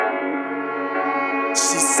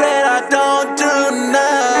She said I don't do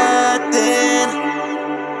nothing.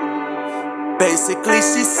 Basically,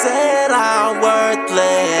 she said I'm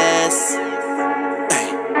worthless.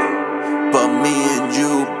 Ay, but me and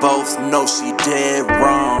you both know she did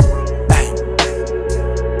wrong. Ay,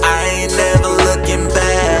 I ain't never looking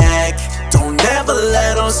back. Don't never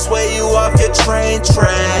let them sway you off your train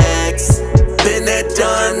tracks. Been there,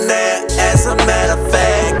 done that, as a matter of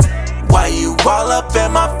fact. Why you all up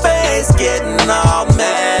in my face, getting all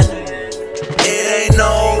mad? It ain't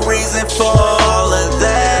no reason for all of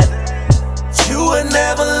that. You would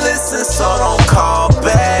never listen, so don't call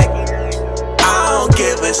back. I don't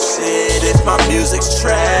give a shit if my music's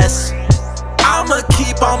trash. I'ma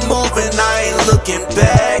keep on moving, I ain't looking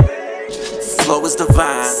back. Flow is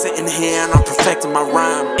divine, sitting here and I'm perfecting my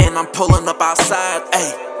rhyme. And I'm pulling up outside,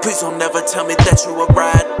 ayy, please don't never tell me that you a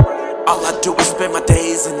ride. All I do is spend my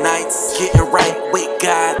days and nights getting right with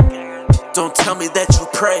God. Don't tell me that you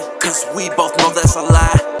pray, cause we both know that's a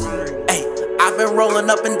lie. Ay, I've been rolling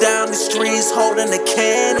up and down the streets holding a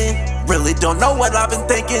cannon. Really don't know what I've been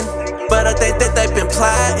thinking, but I think that they've been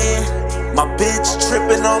plotting. My bitch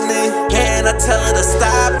tripping on me, and I tell her to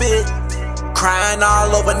stop it. Crying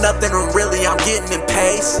all over nothing, and really I'm getting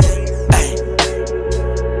impatient. Ay,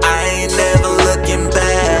 I ain't never looking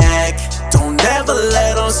back. Don't never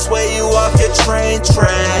let them sway you off your train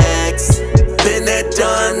tracks. Been there,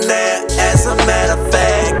 done that, as a matter of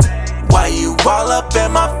fact. Why you all up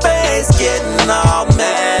in my face, getting all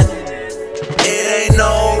mad? It ain't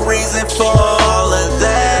no reason for all of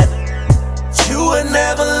that. You would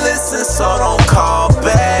never listen, so don't call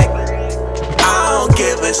back. I don't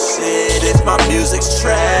give a shit if my music's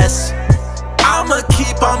trash. I'ma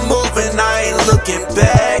keep on moving, I ain't looking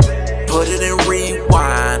back. Put it in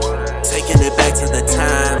rewind, taking it back to the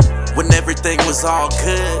time when everything was all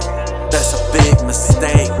good. That's a big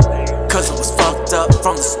mistake, cause it was fucked up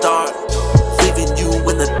from the start, leaving you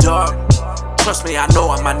in the dark. Trust me, I know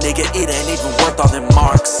I'm my nigga, it ain't even worth all them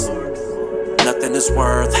marks. Nothing is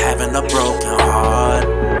worth having a broken heart.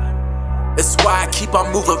 It's why I keep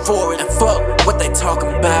on moving forward and fuck what they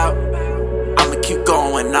talking about. I'ma keep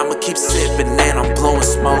going, I'ma keep sipping and I'm blowing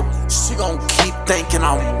smoke. She gon' keep thinking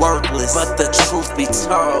I'm worthless, but the truth be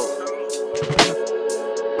told,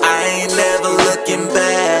 I ain't never looking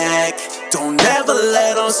back. Don't never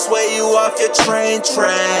let them sway you off your train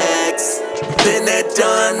tracks. Been there,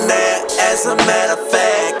 done that, as a matter of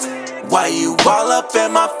fact. Why you all up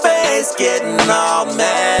in my face, getting all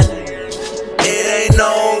mad? It ain't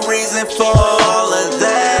no reason for all of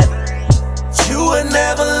that. You would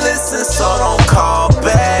never listen, so don't call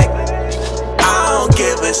back. I don't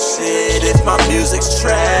give a shit if my music's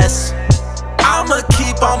trash. I'ma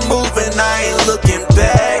keep on moving, I ain't looking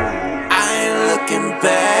back. I ain't looking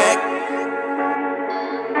back.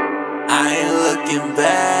 I ain't looking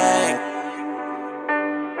back.